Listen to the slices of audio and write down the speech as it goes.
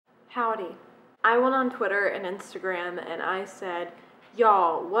Howdy. I went on Twitter and Instagram and I said,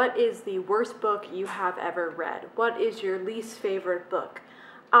 y'all, what is the worst book you have ever read? What is your least favorite book?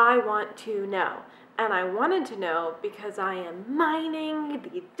 I want to know. And I wanted to know because I am mining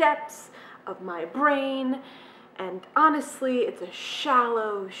the depths of my brain. And honestly, it's a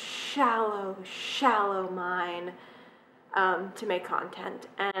shallow mine to make content.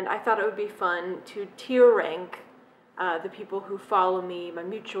 And I thought it would be fun to tier rank the people who follow me, my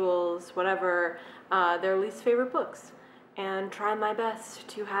mutuals, whatever, their least favorite books, and try my best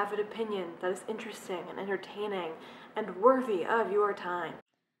to have an opinion that is interesting and entertaining and worthy of your time.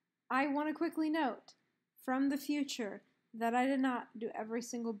 I want to quickly note from the future that I did not do every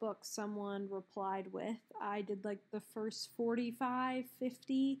single book someone replied with. I did like the first 45,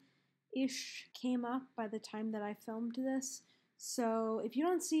 50-ish came up by the time that I filmed this. So if you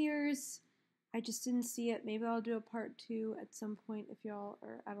don't see yours, I just didn't see it. Maybe I'll do a part 2 at some point if y'all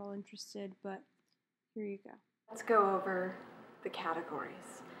are at all interested, but here you go. Let's go over the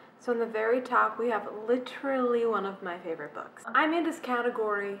categories. So in the very top, we have literally one of my favorite books. I made this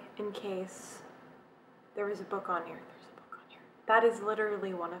category in case there was a book on here. There's a book on here. That is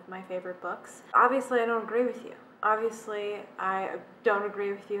literally one of my favorite books. Obviously, I don't agree with you. Obviously, I don't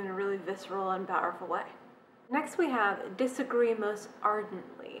agree with you in a really visceral and powerful way. Next we have disagree most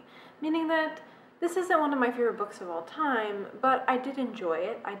ardently, meaning that this isn't one of my favorite books of all time, but I did enjoy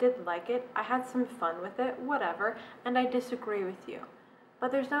it, I did like it, I had some fun with it, whatever, and I disagree with you.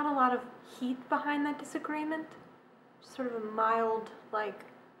 But there's not a lot of heat behind that disagreement, just sort of a mild, like,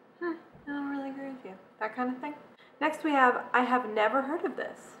 I don't really agree with you, that kind of thing. Next we have, I have never heard of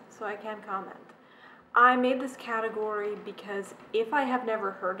this, so I can't comment. I made this category because if I have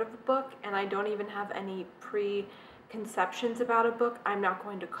never heard of a book and I don't even have any preconceptions about a book, I'm not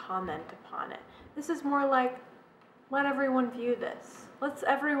going to comment upon it. This is more like, let everyone view this. Let's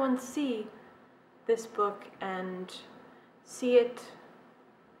everyone see this book and see it,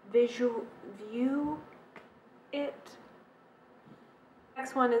 view it.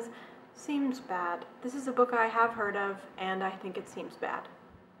 Next one is, seems bad. This is a book I have heard of and I think it seems bad.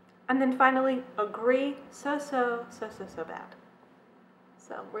 And then finally, agree, so bad.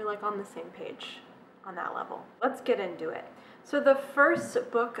 So we're like on the same page on that level. Let's get into it. So the first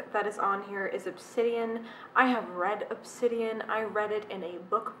book that is on here is Obsidian. I have read Obsidian. I read it in a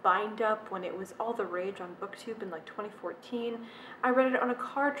book bind-up when it was all the rage on BookTube in like 2014. I read it on a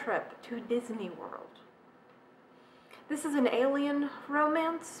car trip to Disney World. This is an alien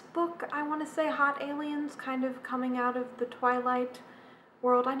romance book, I want to say, hot aliens kind of coming out of the Twilight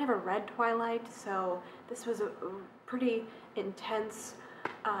world. I never read Twilight, so this was a pretty intense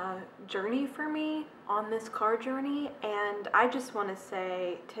journey for me on this car journey, and I just want to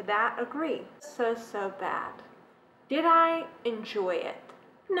say to that, agree. So bad. Did I enjoy it?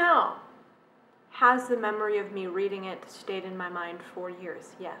 No. Has the memory of me reading it stayed in my mind for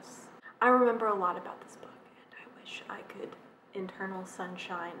years? Yes. I remember a lot about this book, and I wish I could internal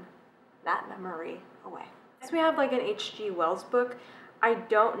sunshine that memory away. Next we have like an H.G. Wells book. I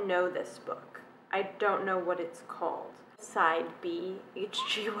don't know this book. I don't know what it's called. Side B,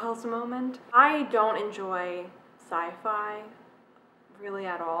 H.G. Wells moment. I don't enjoy sci-fi really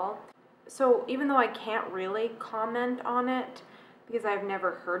at all. So even though I can't really comment on it because I've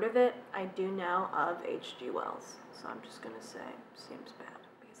never heard of it, I do know of H.G. Wells. So I'm just gonna say, seems bad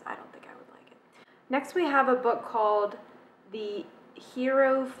because I don't think I would like it. Next we have a book called The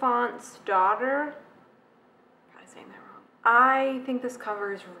Hierophant's Daughter. Probably saying that wrong. I think this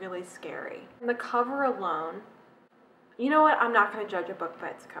cover is really scary. And the cover alone, you know what, I'm not going to judge a book by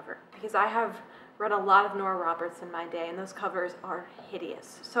its cover because I have read a lot of Nora Roberts in my day and those covers are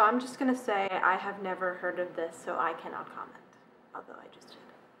hideous. So I'm just going to say I have never heard of this, so I cannot comment, although I just did.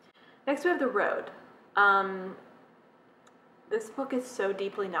 Next we have The Road. This book is so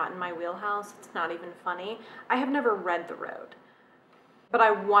deeply not in my wheelhouse, it's not even funny. I have never read The Road, but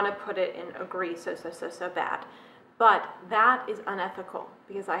I want to put it in agree so bad. But that is unethical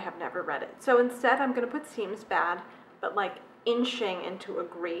because I have never read it. So instead I'm going to put seems bad, but like inching into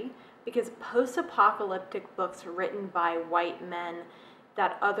agree, because post-apocalyptic books written by white men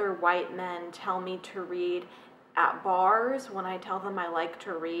that other white men tell me to read at bars when I tell them I like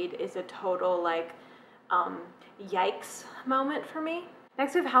to read is a total like yikes moment for me.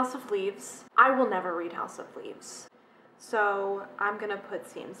 Next we have House of Leaves. I will never read House of Leaves. So I'm going to put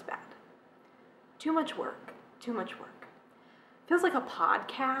seems bad. Too much work. Too much work. Feels like a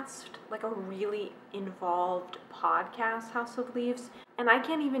podcast, like a really involved podcast, House of Leaves. And I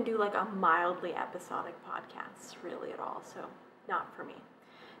can't even do like a mildly episodic podcast really at all, so not for me.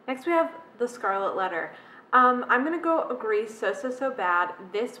 Next we have The Scarlet Letter. I'm gonna go agree, so bad.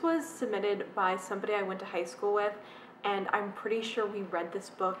 This was submitted by somebody I went to high school with, and I'm pretty sure we read this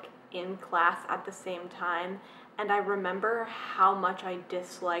book in class at the same time. And I remember how much I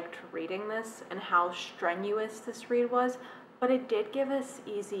disliked reading this and how strenuous this read was, but it did give us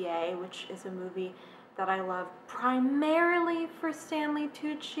Easy A, which is a movie that I love primarily for Stanley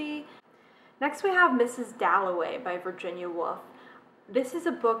Tucci. Next we have Mrs. Dalloway by Virginia Woolf. This is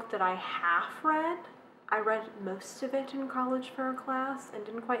a book that I half read. I read most of it in college for a class and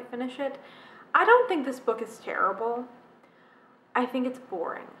didn't quite finish it. I don't think this book is terrible. I think it's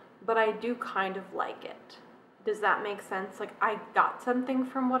boring, but I do kind of like it. Does that make sense? Like, I got something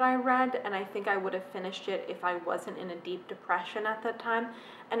from what I read, and I think I would have finished it if I wasn't in a deep depression at that time,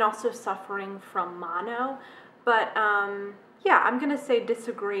 and also suffering from mono. But, yeah, I'm gonna say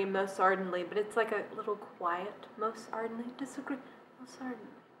disagree most ardently, but it's like a little quiet, most ardently, disagree, most ardently.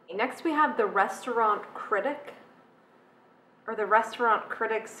 Next we have The Restaurant Critic, or The Restaurant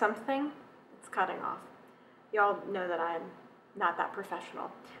Critic something. It's cutting off. Y'all know that I'm not that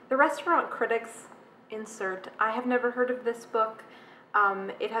professional. The Restaurant Critics, insert. I have never heard of this book.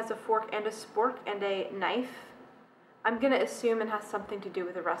 It has a fork and a spork and a knife. I'm gonna assume it has something to do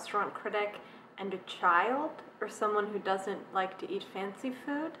with a restaurant critic and a child, or someone who doesn't like to eat fancy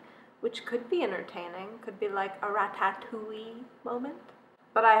food, which could be entertaining, could be like a Ratatouille moment.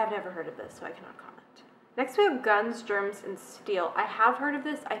 But I have never heard of this, so I cannot comment. Next we have Guns, Germs, and Steel. I have heard of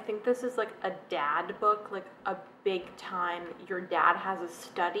this. I think this is like a dad book, like a big time, your dad has a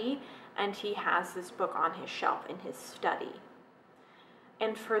study, and he has this book on his shelf in his study.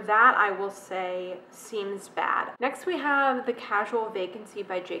 And for that, I will say, seems bad. Next we have The Casual Vacancy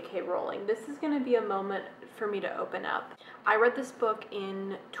by J.K. Rowling. This is gonna be a moment for me to open up. I read this book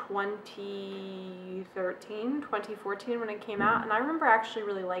in 2014 when it came out, and I remember actually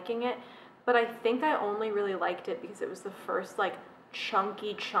really liking it, but I think I only really liked it because it was the first like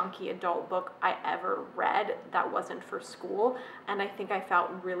chunky adult book I ever read that wasn't for school, and I think I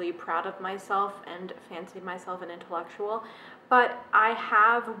felt really proud of myself and fancied myself an intellectual. But I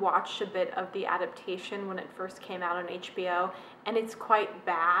have watched a bit of the adaptation when it first came out on HBO, and it's quite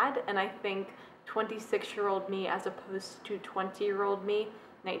bad, and I think 26-year-old me as opposed to 20-year-old me,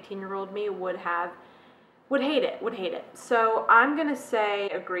 19-year-old me would hate it. So I'm gonna say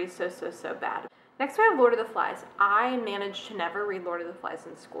agree, so bad. Next we have Lord of the Flies. I managed to never read Lord of the Flies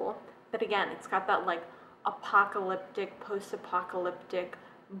in school, but again, it's got that like apocalyptic, post-apocalyptic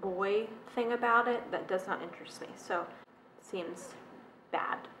boy thing about it that does not interest me, so seems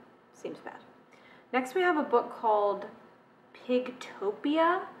bad. Next we have a book called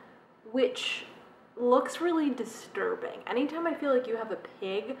Pigtopia, which looks really disturbing. Anytime I feel like you have a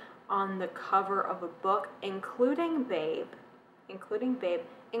pig on the cover of a book, including Babe, including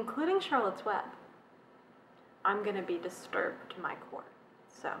Charlotte's Web, I'm gonna be disturbed to my core.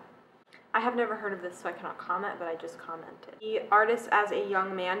 So, I have never heard of this, so I cannot comment, but I just commented. The Artist as a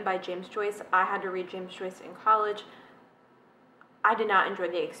Young Man by James Joyce. I had to read James Joyce in college. I did not enjoy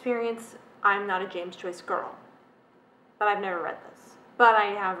the experience. I'm not a James Joyce girl, but I've never read this. But I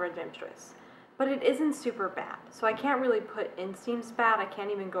have read James Joyce. But it isn't super bad, so I can't really put in seems bad. I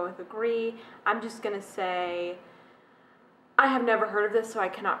can't even go with agree. I'm just gonna say I have never heard of this, so I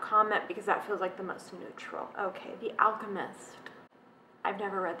cannot comment because that feels like the most neutral. Okay, The Alchemist. I've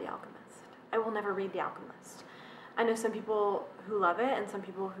never read The Alchemist. I will never read The Alchemist. I know some people who love it and some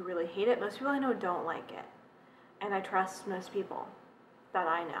people who really hate it. Most people I know don't like it. And I trust most people that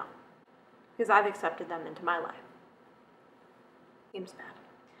I know because I've accepted them into my life. Seems bad.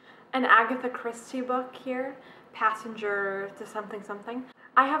 An Agatha Christie book here, Passenger to something.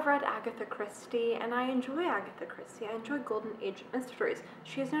 I have read Agatha Christie, and I enjoy Agatha Christie. I enjoy Golden Age mysteries.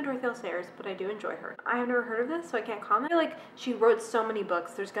 She has no Dorothy Sayers, but I do enjoy her. I have never heard of this, so I can't comment. I feel like she wrote so many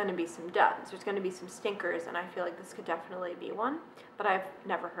books, there's going to be some duds, there's going to be some stinkers, and I feel like this could definitely be one, but I've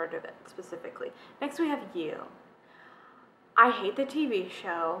never heard of it specifically. Next we have You. I hate the TV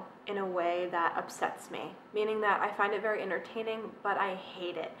show in a way that upsets me, meaning that I find it very entertaining, but I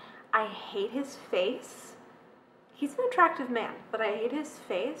hate it. I hate his face. He's an attractive man, but I hate his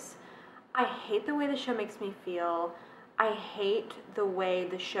face. I hate the way the show makes me feel. I hate the way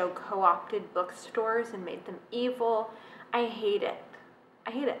the show co-opted bookstores and made them evil. I hate it.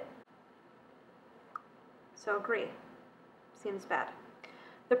 I hate it. So agree. Seems bad.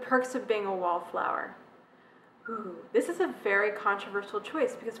 The Perks of Being a Wallflower. Ooh, this is a very controversial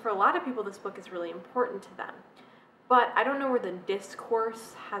choice because for a lot of people this book is really important to them. But I don't know where the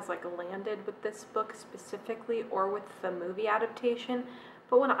discourse has like landed with this book specifically or with the movie adaptation.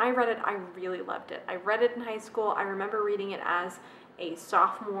 But when I read it, I really loved it. I read it in high school. I remember reading it as a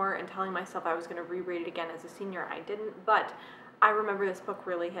sophomore and telling myself I was going to reread it again as a senior. I didn't, but I remember this book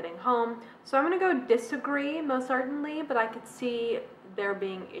really hitting home. So I'm going to go disagree, most certainly, but I could see there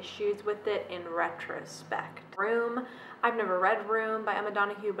being issues with it in retrospect. Room. I've never read Room by Emma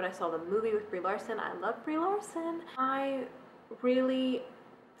Donoghue, but I saw the movie with Brie Larson. I love Brie Larson. I really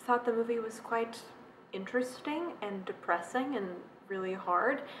thought the movie was quite interesting and depressing and really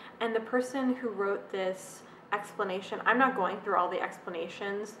hard. And the person who wrote this explanation, I'm not going through all the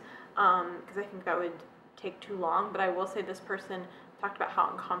explanations because I think that would take too long, but I will say this person talked about how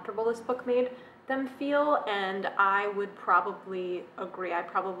uncomfortable this book made them feel, and I would probably agree. I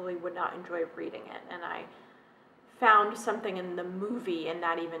probably would not enjoy reading it, and I found something in the movie and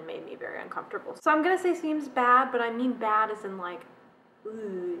that even made me very uncomfortable. So I'm gonna say seems bad, but I mean bad as in like,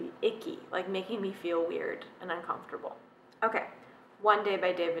 ooh, icky, like making me feel weird and uncomfortable. Okay, One Day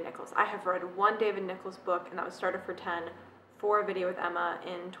by David Nichols. I have read one David Nichols book, and that was Starter for 10 for a video with Emma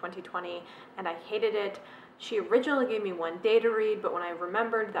in 2020, and I hated it. She originally gave me one day to read, but when I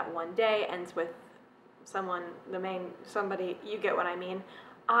remembered that one day ends with somebody, you get what I mean,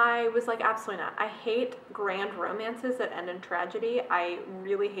 I was like, absolutely not. I hate grand romances that end in tragedy. I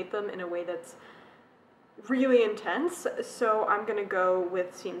really hate them in a way that's really intense, so I'm gonna go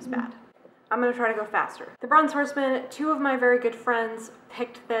with seems bad. I'm gonna try to go faster. The Bronze Horseman, two of my very good friends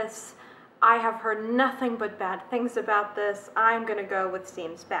picked this. I have heard nothing but bad things about this. I'm gonna go with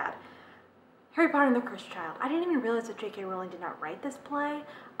seems bad. Harry Potter and the Cursed Child. I didn't even realize that J.K. Rowling did not write this play,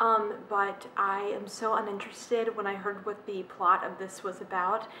 but I am so uninterested when I heard what the plot of this was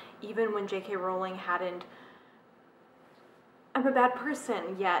about, even when J.K. Rowling hadn't I'm a bad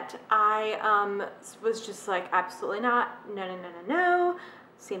person yet. I was just like, absolutely not, no,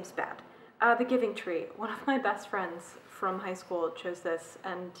 seems bad. The Giving Tree, one of my best friends from high school chose this,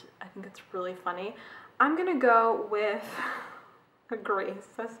 and I think it's really funny. I'm gonna go with Grace.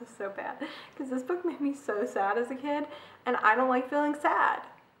 This is so bad, because this book made me so sad as a kid, and I don't like feeling sad.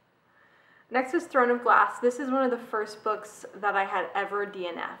 Next is Throne of Glass. This is one of the first books that I had ever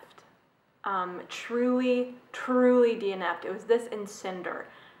DNF'd. Truly DNF'd. It was this and Cinder.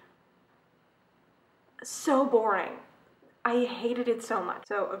 So boring. I hated it so much.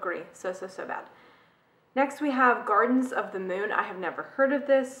 So agree. So bad. Next we have Gardens of the Moon. I have never heard of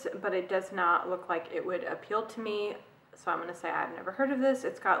this, but it does not look like it would appeal to me. So I'm going to say I've never heard of this.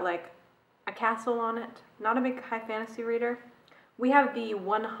 It's got like a castle on it. Not a big high fantasy reader. We have the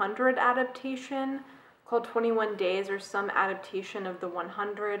 100 adaptation called 21 Days, or some adaptation of the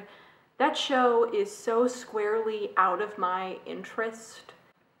 100. That show is so squarely out of my interest.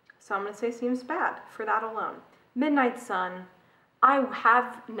 So I'm going to say seems bad for that alone. Midnight Sun. I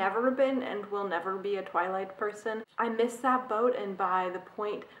have never been and will never be a Twilight person. I missed that boat, and by the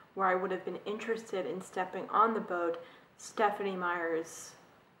point where I would have been interested in stepping on the boat, Stephenie Meyer's...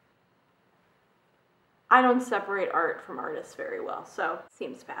 I don't separate art from artists very well, so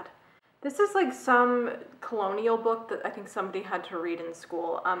seems bad. This is like some colonial book that I think somebody had to read in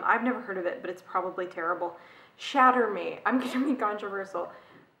school. I've never heard of it, but it's probably terrible. Shatter Me. I'm gonna be controversial.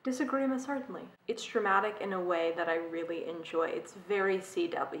 Disagree most certainly. It's dramatic in a way that I really enjoy. It's very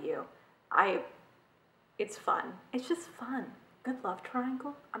CW. It's fun. It's just fun. Good love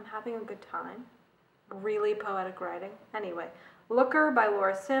triangle. I'm having a good time. Really poetic writing. Anyway, Looker by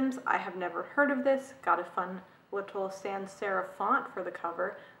Laura Sims. I have never heard of this. Got a fun little sans serif font for the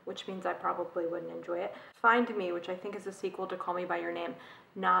cover, which means I probably wouldn't enjoy it. Find Me, which I think is a sequel to Call Me By Your Name.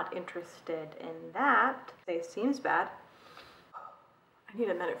 Not interested in that. It seems bad. I need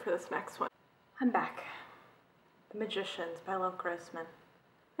a minute for this next one. I'm back. The Magicians by Love Grossman.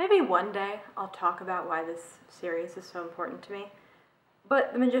 Maybe one day I'll talk about why this series is so important to me,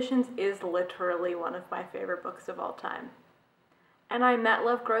 but The Magicians is literally one of my favorite books of all time. And I met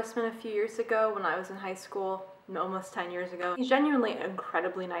Love Grossman a few years ago when I was in high school, almost 10 years ago. He's genuinely an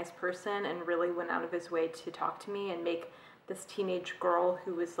incredibly nice person and really went out of his way to talk to me and make this teenage girl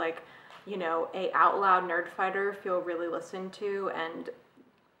who was like, you know, a out loud nerd fighter feel really listened to, and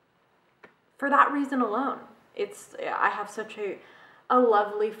for that reason alone, I have such a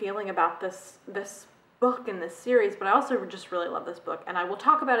lovely feeling about this book and this series, but I also just really love this book, and I will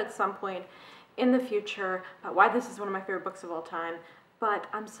talk about it at some point in the future about why this is one of my favorite books of all time. But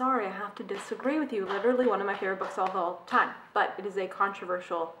I'm sorry, I have to disagree with you. Literally one of my favorite books of all time, but it is a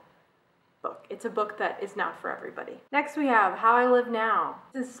controversial book. It's a book that is not for everybody. Next we have How I Live Now.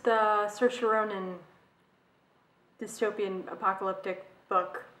 This is the Saoirse Ronan dystopian apocalyptic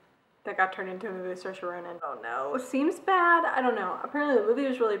book that got turned into a movie with Saoirse Ronan. Oh no, seems bad. I don't know. Apparently the movie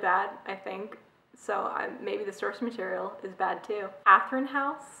was really bad, I think. So maybe the source material is bad too. Catherine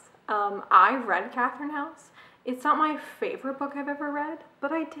House. I read Catherine House. It's not my favorite book I've ever read,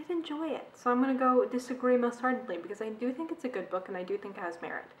 but I did enjoy it. So I'm going to go disagree most ardently because I do think it's a good book and I do think it has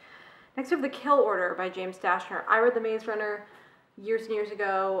merit. Next we have The Kill Order by James Dashner. I read The Maze Runner years and years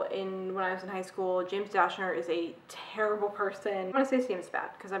ago when I was in high school. James Dashner is a terrible person. I'm going to say seems bad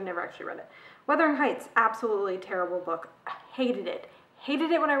because I've never actually read it. Wuthering Heights, absolutely terrible book. Hated it.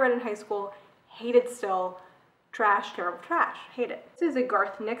 Hated it when I read it in high school. Hate it still. Trash, terrible trash. Hate it. This is a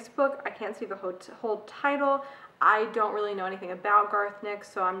Garth Nix book. I can't see the whole title. I don't really know anything about Garth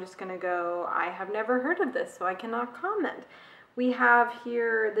Nix, so I'm just gonna go, I have never heard of this, so I cannot comment. We have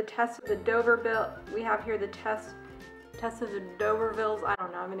here the Test of the Doverville. We have here the Test of the Dovervilles. I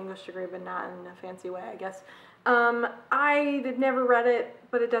don't know, I have an English degree, but not in a fancy way, I guess. I had never read it,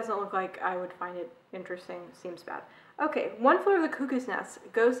 but it doesn't look like I would find it interesting. Seems bad. Okay, One Flew Over the Cuckoo's Nest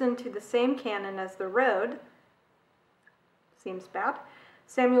goes into the same canon as The Road. Seems bad.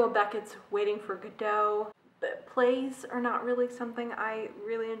 Samuel Beckett's Waiting for Godot. The plays are not really something I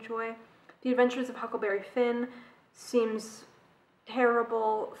really enjoy. The Adventures of Huckleberry Finn seems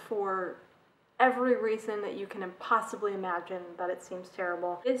terrible for every reason that you can possibly imagine that it seems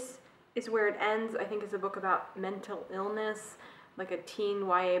terrible. This is Where It Ends, I think is a book about mental illness, like a teen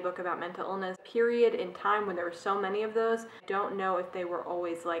YA book about mental illness. Period in time when there were so many of those. I don't know if they were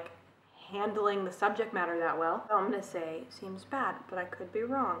always like handling the subject matter that well. So I'm gonna say seems bad, but I could be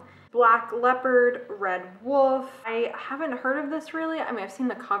wrong. Black Leopard, Red Wolf. I haven't heard of this really. I mean, I've seen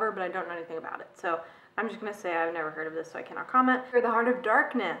the cover, but I don't know anything about it. So I'm just gonna say I've never heard of this, so I cannot comment. For The Heart of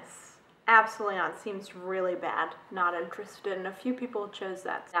Darkness, absolutely not. Seems really bad. Not interested. And a few people chose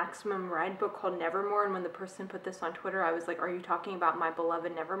that Maximum Ride book called Nevermore, and when the person put this on Twitter, I was like, are you talking about my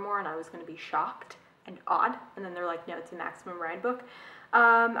beloved Nevermore? And I was gonna be shocked and odd. And then they're like, no, it's a Maximum Ride book.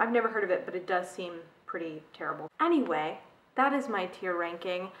 I've never heard of it, but it does seem pretty terrible. Anyway, that is my tier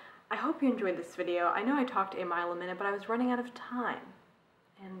ranking. I hope you enjoyed this video. I know I talked a mile a minute, but I was running out of time,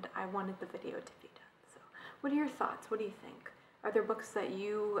 and I wanted the video to be done. So what are your thoughts? What do you think? Are there books that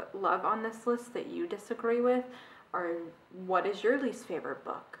you love on this list that you disagree with? Or what is your least favorite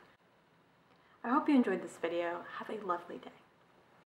book? I hope you enjoyed this video. Have a lovely day.